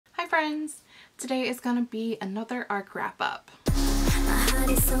friends! Today is gonna be another arc wrap up.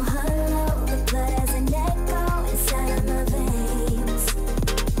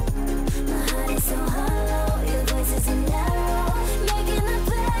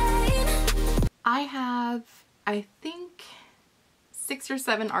 I have, I think, 6 or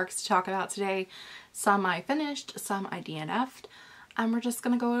 7 arcs to talk about today. Some I finished, some I DNF'd. And we're just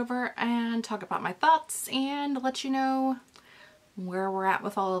gonna go over and talk about my thoughts and let you know where we're at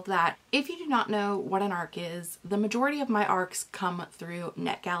with all of that. If you do not know what an arc is, the majority of my arcs come through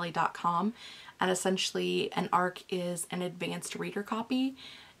netgalley.com, and essentially an arc is an advanced reader copy,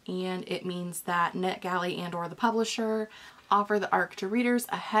 and it means that NetGalley and or the publisher offer the arc to readers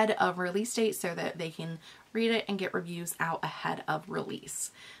ahead of release date so that they can read it and get reviews out ahead of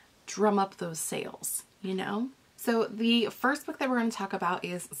release. Drum up those sales, you know? So the first book that we're going to talk about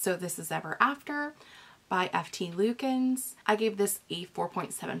is So This Is Ever After by F.T. Lukens. I gave this a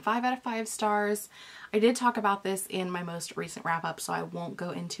 4.75 out of 5 stars. I did talk about this in my most recent wrap up, so I won't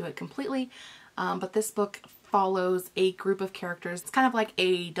go into it completely. But this book follows a group of characters. It's kind of like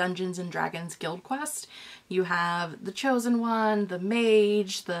a Dungeons and Dragons guild quest. You have the chosen one, the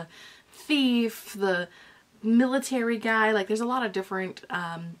mage, the thief, the military guy. Like, there's a lot of different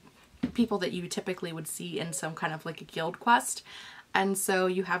people that you typically would see in some kind of like a guild quest. And so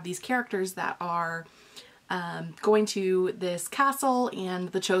you have these characters that are going to this castle,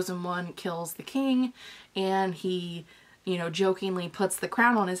 and the chosen one kills the king, and he, you know, jokingly puts the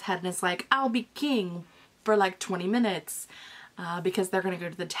crown on his head and is like, I'll be king for like 20 minutes because they're going to go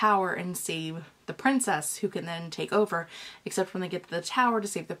to the tower and save the princess, who can then take over. Except when they get to the tower to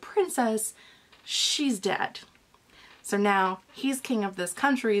save the princess, she's dead. So now he's king of this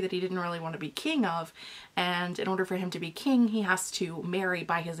country that he didn't really want to be king of, and in order for him to be king, he has to marry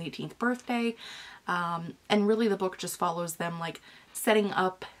by his 18th birthday. And really the book just follows them like setting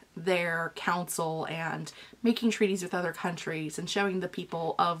up their council and making treaties with other countries and showing the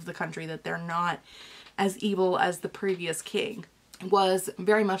people of the country that they're not as evil as the previous king. It was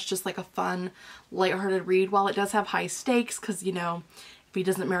very much just like a fun, lighthearted read. While it does have high stakes, because, you know, if he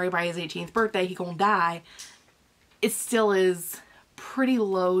doesn't marry by his 18th birthday, he gonna die. It still is pretty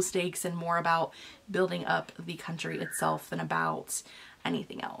low stakes and more about building up the country itself than about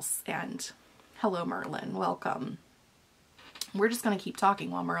anything else. And hello Merlin, welcome. We're just going to keep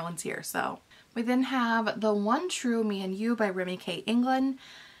talking while Merlin's here. So we then have The One True Me and You by Remy K. England,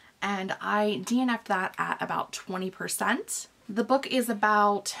 and I DNF'd that at about 20%. The book is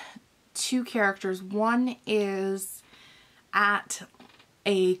about 2 characters. One is at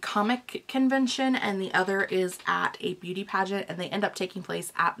a comic convention and the other is at a beauty pageant, and they end up taking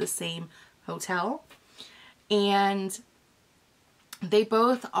place at the same hotel. And they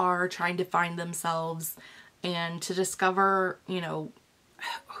both are trying to find themselves and to discover, you know,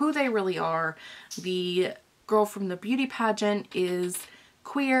 who they really are. The girl from the beauty pageant is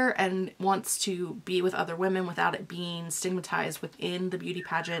queer and wants to be with other women without it being stigmatized within the beauty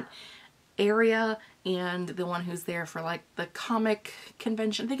pageant area, and the one who's there for like the comic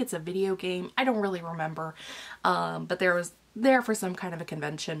convention, I think it's a video game, I don't really remember, but there was there for some kind of a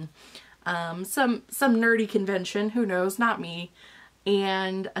convention, some nerdy convention, who knows, not me.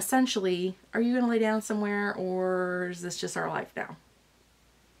 And essentially, are you gonna lay down somewhere, or is this just our life now?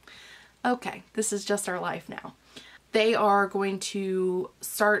 Okay, this is just our life now. They are going to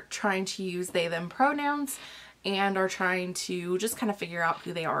start trying to use they them pronouns and are trying to just kind of figure out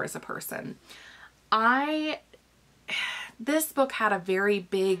who they are as a person. This book had a very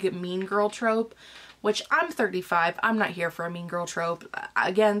big mean girl trope, which I'm 35. I'm not here for a mean girl trope.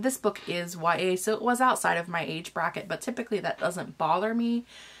 Again, this book is YA, so it was outside of my age bracket, but typically that doesn't bother me.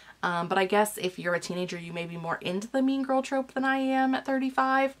 But I guess if you're a teenager, you may be more into the mean girl trope than I am at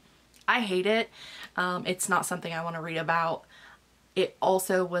 35. I hate it. It's not something I want to read about. It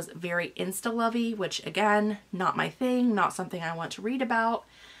also was very insta-lovey, which again, not my thing, not something I want to read about.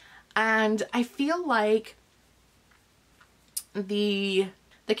 And I feel like the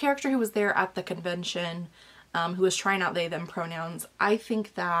character who was there at the convention, who was trying out they them pronouns, I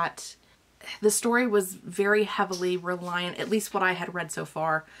think that the story was very heavily reliant, at least what I had read so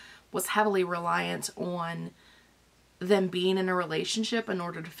far, was heavily reliant on them being in a relationship in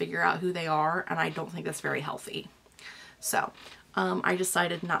order to figure out who they are, and I don't think that's very healthy. So I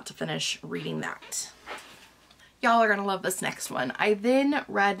decided not to finish reading that. Y'all are gonna love this next one. I then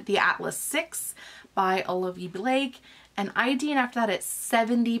read The Atlas 6 by Olivia Blake, and I DNF'd that at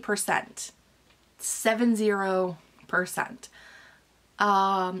 70%. 70%.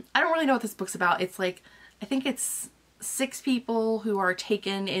 I don't really know what this book's about. It's like, I think it's 6 people who are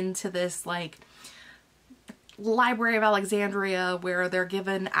taken into this like Library of Alexandria where they're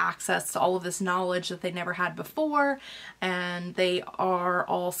given access to all of this knowledge that they never had before, and they are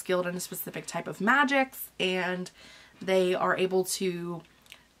all skilled in a specific type of magics, and they are able to,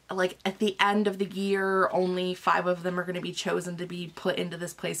 like, at the end of the year, only 5 of them are going to be chosen to be put into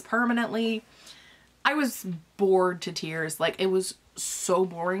this place permanently. I was bored to tears. Like, it was so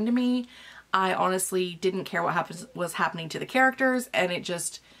boring to me. I honestly didn't care what was happening to the characters, and it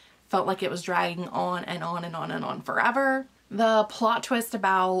just felt like it was dragging on and on and on and on forever. The plot twist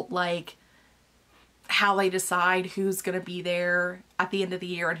about, like, how they decide who's gonna be there at the end of the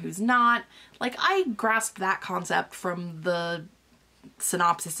year and who's not, like, I grasped that concept from the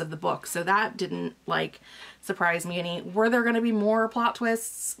synopsis of the book, so that didn't, like, surprise me any. Were there gonna be more plot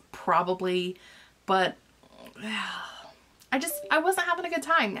twists? Probably, but I wasn't having a good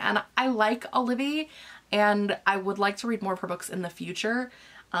time, and I like Olivia, and I would like to read more of her books in the future.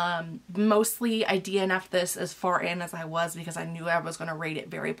 Mostly I DNF'd this as far in as I was because I knew I was going to rate it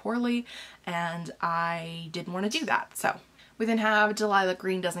very poorly, and I didn't want to do that. So we then have Delilah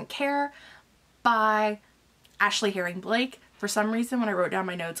Green Doesn't Care by Ashley Herring Blake. For some reason when I wrote down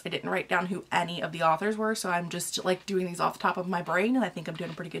my notes I didn't write down who any of the authors were, so I'm just like doing these off the top of my brain, and I think I'm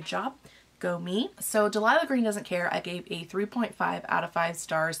doing a pretty good job. Go me. So Delilah Green Doesn't Care I gave a 3.5 out of 5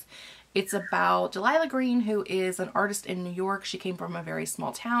 stars. It's about Delilah Green, who is an artist in New York. She came from a very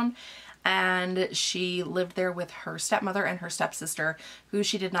small town, and she lived there with her stepmother and her stepsister, who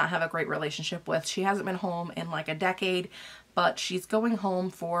she did not have a great relationship with. She hasn't been home in like a decade, but she's going home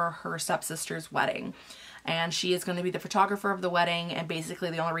for her stepsister's wedding. And she is going to be the photographer of the wedding, and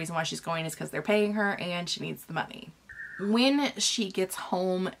basically the only reason why she's going is because they're paying her and she needs the money. When she gets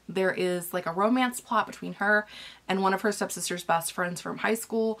home, there is like a romance plot between her and one of her stepsister's best friends from high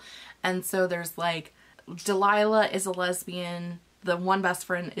school. And so there's like, Delilah is a lesbian, the one best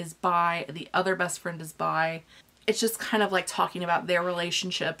friend is bi, the other best friend is bi. It's just kind of like talking about their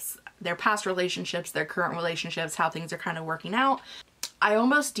relationships, their past relationships, their current relationships, how things are kind of working out. I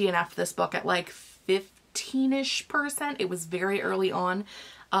almost DNF'd this book at like 15-ish%. It was very early on.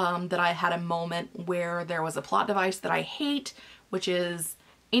 That I had a moment where there was a plot device that I hate, which is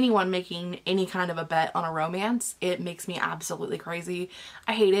anyone making any kind of a bet on a romance. It makes me absolutely crazy.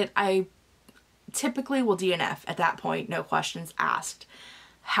 I hate it. I typically will DNF at that point, no questions asked.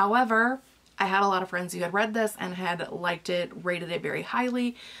 However, I had a lot of friends who had read this and had liked it, rated it very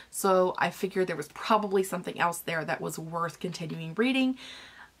highly, so I figured there was probably something else there that was worth continuing reading.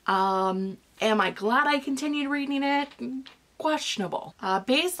 Am I glad I continued reading it? Questionable.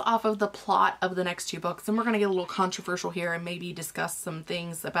 Based off of the plot of the next 2 books, and we're going to get a little controversial here and maybe discuss some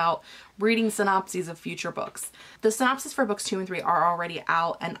things about reading synopses of future books. The synopsis for books 2 and 3 are already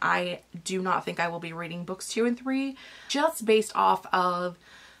out, and I do not think I will be reading books 2 and 3, just based off of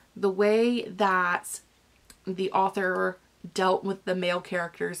the way that the author dealt with the male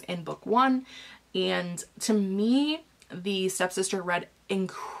characters in book 1. And to me, the stepsister read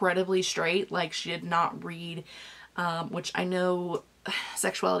incredibly straight. Like, she did not read which I know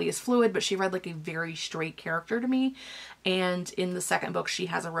sexuality is fluid, but she read like a very straight character to me. And in the second book, she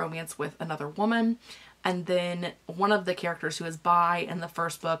has a romance with another woman. And then one of the characters who is bi in the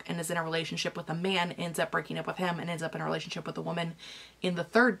first book and is in a relationship with a man ends up breaking up with him and ends up in a relationship with a woman in the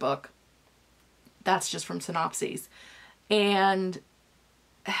third book. That's just from synopses. And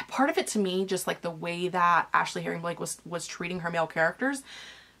part of it to me, just like the way that Ashley Herring Blake was treating her male characters,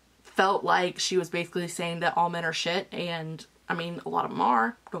 felt like she was basically saying that all men are shit, and I mean, a lot of them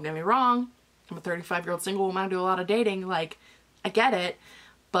are, don't get me wrong. I'm a 35-year-old single woman, I do a lot of dating, like, I get it,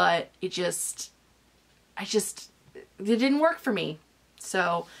 but it didn't work for me.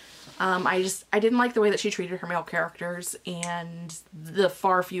 So, I didn't like the way that she treated her male characters and the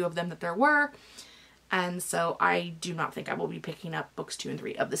far few of them that there were, and so I do not think I will be picking up books 2 and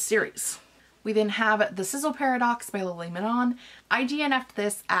 3 of this series. We then have The Sizzle Paradox by Lily Manon. I DNF'd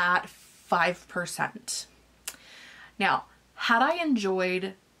this at 5%. Now, had I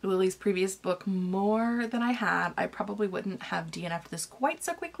enjoyed Lily's previous book more than I had, I probably wouldn't have DNF'd this quite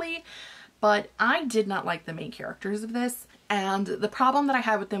so quickly, but I did not like the main characters of this, and the problem that I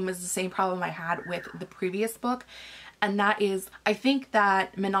had with them was the same problem I had with the previous book, and that is, I think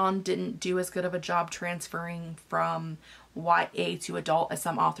that Manon didn't do as good of a job transferring from YA to adult as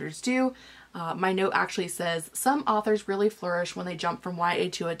some authors do. My note actually says, some authors really flourish when they jump from YA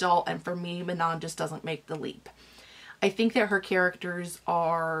to adult, and for me, Manon just doesn't make the leap. I think that her characters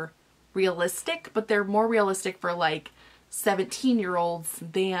are realistic, but they're more realistic for like 17-year-olds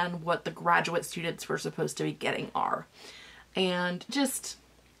than what the graduate students we're supposed to be getting are. And it just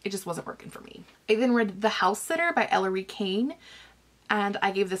wasn't working for me. I then read The House Sitter by Ellery Kane, and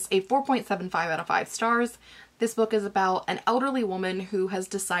I gave this a 4.75 out of 5 stars. This book is about an elderly woman who has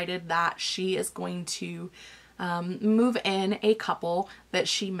decided that she is going to move in a couple that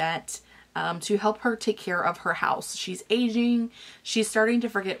she met to help her take care of her house. She's aging. She's starting to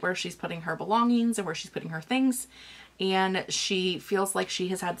forget where she's putting her belongings and where she's putting her things. And she feels like she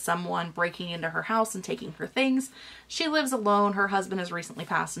has had someone breaking into her house and taking her things. She lives alone. Her husband has recently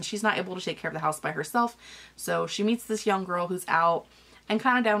passed and she's not able to take care of the house by herself. So she meets this young girl who's out and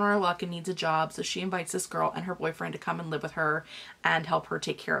kind of down on her luck and needs a job. So she invites this girl and her boyfriend to come and live with her and help her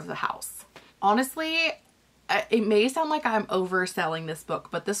take care of the house. Honestly, it may sound like I'm overselling this book,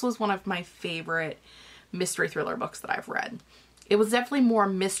 but this was one of my favorite mystery thriller books that I've read. It was definitely more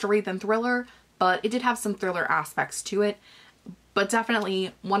mystery than thriller, but it did have some thriller aspects to it, but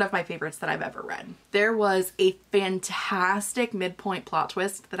definitely one of my favorites that I've ever read. There was a fantastic midpoint plot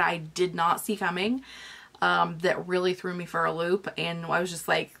twist that I did not see coming, that really threw me for a loop, and I was just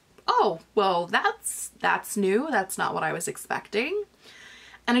like, oh, well, that's new. That's not what I was expecting.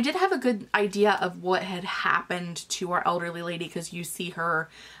 And I did have a good idea of what had happened to our elderly lady, because you see her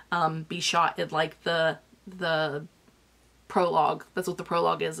be shot in like the prologue. That's what the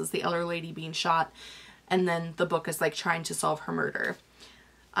prologue is the elderly lady being shot, and then the book is like trying to solve her murder.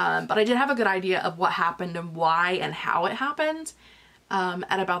 But I did have a good idea of what happened and why and how it happened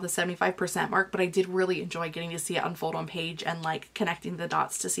at about the 75% mark, but I did really enjoy getting to see it unfold on page and like connecting the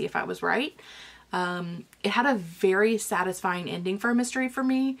dots to see if I was right. It had a very satisfying ending for a mystery for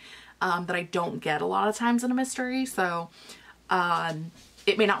me that I don't get a lot of times in a mystery, so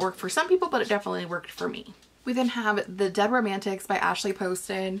it may not work for some people, but it definitely worked for me. We then have The Dead Romantics by Ashley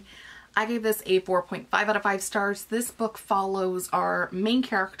Poston. I gave this a 4.5 out of 5 stars. This book follows our main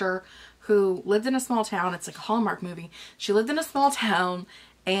character who lived in a small town. It's like a Hallmark movie. She lived in a small town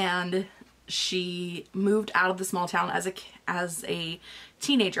and she moved out of the small town as a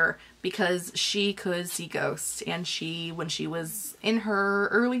teenager because she could see ghosts, and she, when she was in her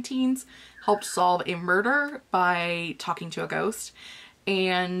early teens, helped solve a murder by talking to a ghost.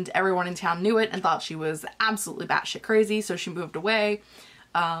 And everyone in town knew it and thought she was absolutely batshit crazy, so she moved away.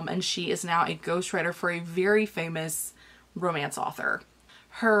 And she is now a ghostwriter for a very famous romance author.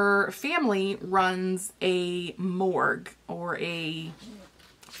 Her family runs a morgue, or a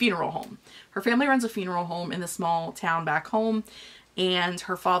funeral home. Her family runs a funeral home in the small town back home, and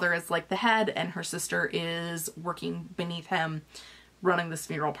her father is like the head and her sister is working beneath him running this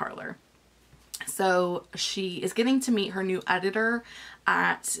funeral parlor. So she is getting to meet her new editor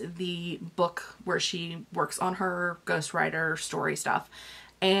at the book where she works on her ghostwriter story stuff,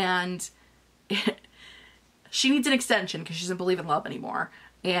 and she needs an extension because she doesn't believe in love anymore.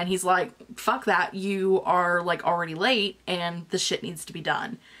 And he's like, fuck that, you are like already late and the shit needs to be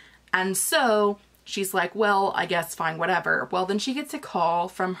done. And so she's like, well, I guess fine, whatever. Well, then she gets a call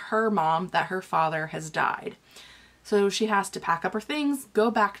from her mom that her father has died. So she has to pack up her things, go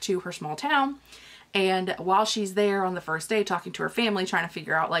back to her small town. And while she's there on the first day talking to her family, trying to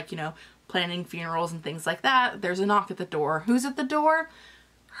figure out like, you know, planning funerals and things like that, there's a knock at the door. Who's at the door?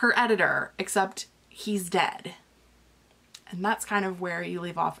 Her editor, except he's dead. And that's kind of where you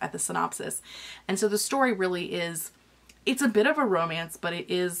leave off at the synopsis. And so the story really is, it's a bit of a romance, but it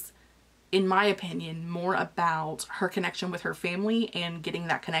is, in my opinion, more about her connection with her family and getting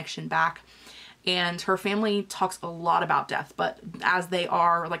that connection back. And her family talks a lot about death, but as they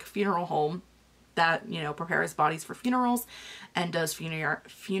are like a funeral home that, you know, prepares bodies for funerals and does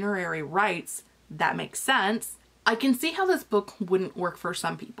funerary rites, that makes sense. I can see how this book wouldn't work for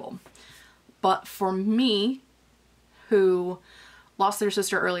some people. But for me, who lost their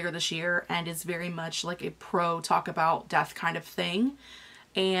sister earlier this year and is very much like a pro talk about death kind of thing,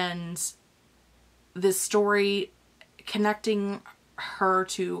 and this story connecting her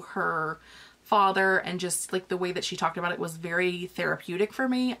to her father and just like the way that she talked about it was very therapeutic for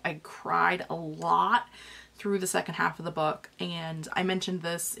me. I cried a lot through the second half of the book, and I mentioned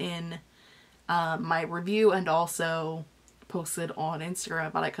this in my review and also posted on Instagram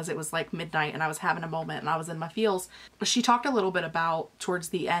about it because it was like midnight and I was having a moment and I was in my feels. She talked a little bit about, towards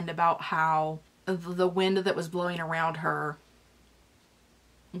the end, about how the wind that was blowing around her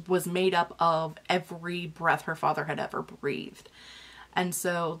was made up of every breath her father had ever breathed. And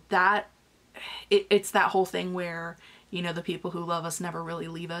so that, it's that whole thing where, you know, the people who love us never really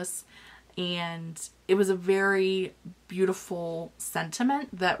leave us. And it was a very beautiful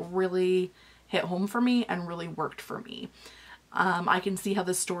sentiment that really hit home for me and really worked for me. I can see how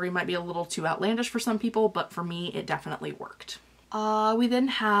this story might be a little too outlandish for some people, but for me, it definitely worked. We then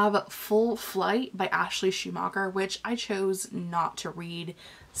have Full Flight by Ashley Schumacher, which I chose not to read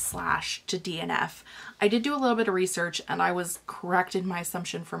 / to DNF. I did do a little bit of research and I was correct in my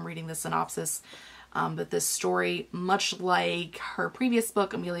assumption from reading the synopsis. But this story, much like her previous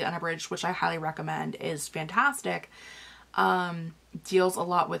book, Amelia Unabridged, which I highly recommend, is fantastic, deals a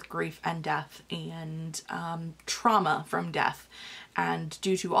lot with grief and death and trauma from death. And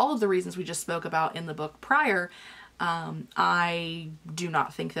due to all of the reasons we just spoke about in the book prior, I do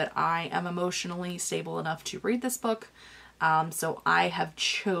not think that I am emotionally stable enough to read this book. So I have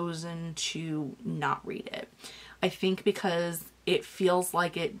chosen to not read it. I think because it feels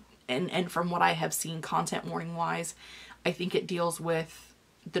like it, and from what I have seen content warning wise, I think it deals with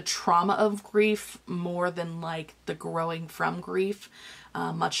the trauma of grief more than like the growing from grief,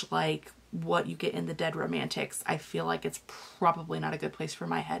 much like what you get in the Dead Romantics. I feel like it's probably not a good place for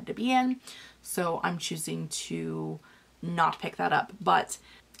my head to be in, so I'm choosing to not pick that up. But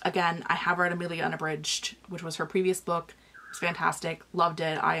again, I have read Amelia Unabridged, which was her previous book. It's fantastic, loved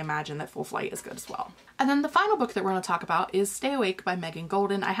it. I imagine that Full Flight is good as well. And then the final book that we're going to talk about is Stay Awake by Megan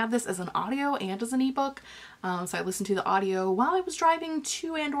Goldin. I have this as an audio and as an ebook, so I listened to the audio while I was driving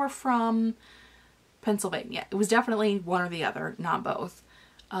to and or from Pennsylvania. It was definitely one or the other, not both.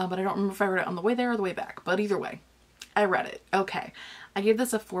 But I don't remember if I read it on the way there or the way back. But either way, I read it. Okay. I gave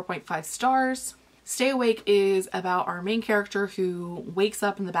this a 4.5 stars. Stay Awake is about our main character who wakes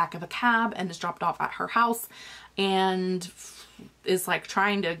up in the back of a cab and is dropped off at her house and is like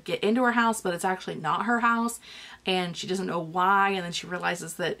trying to get into her house, but it's actually not her house. And she doesn't know why. And then she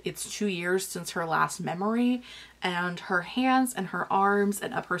realizes that it's 2 years since her last memory, and her hands and her arms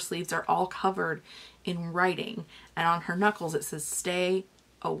and up her sleeves are all covered in writing. And on her knuckles it says, "Stay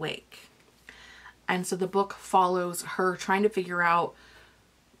awake." And so the book follows her trying to figure out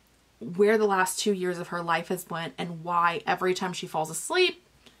where the last 2 years of her life has went and why every time she falls asleep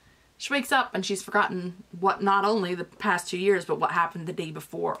she wakes up and she's forgotten what, not only the past 2 years, but what happened the day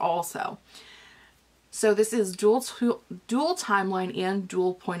before also. So this is dual timeline and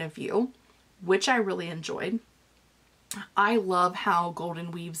dual point of view, which I really enjoyed. I love how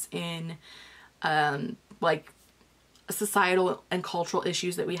Goldin weaves in like societal and cultural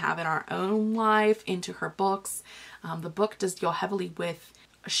issues that we have in our own life into her books. The book does deal heavily with,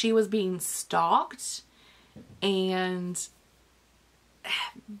 she was being stalked and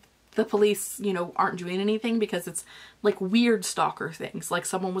the police, you know, aren't doing anything because it's like weird stalker things. Like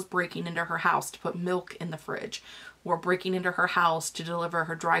someone was breaking into her house to put milk in the fridge, or breaking into her house to deliver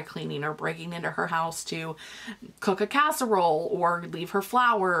her dry cleaning, or breaking into her house to cook a casserole or leave her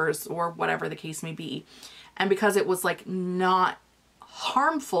flowers, or whatever the case may be. And because it was like not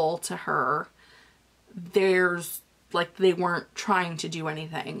harmful to her, there's like, they weren't trying to do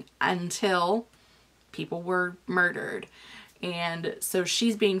anything until people were murdered. And so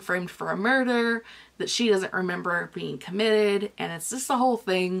she's being framed for a murder that she doesn't remember being committed, and it's just the whole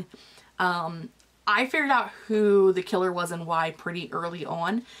thing. I figured out who the killer was and why pretty early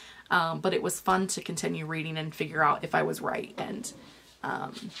on, but it was fun to continue reading and figure out if I was right, and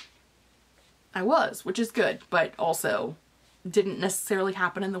I was, which is good, but also didn't necessarily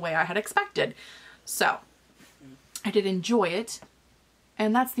happen in the way I had expected. So I did enjoy it,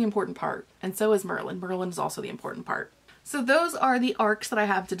 and that's the important part. And so is Merlin. Merlin is also the important part. So those are the arcs that I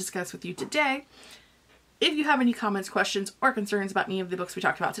have to discuss with you today. If you have any comments, questions, or concerns about any of the books we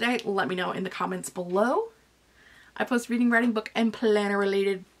talked about today, let me know in the comments below. I post reading, writing, book, and planner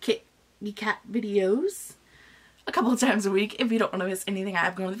related kitty cat videos a couple of times a week. If you don't want to miss anything I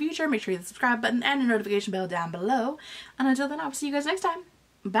have going in the future, make sure you hit the subscribe button and the notification bell down below. And until then, I'll see you guys next time.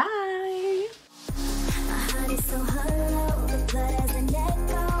 Bye!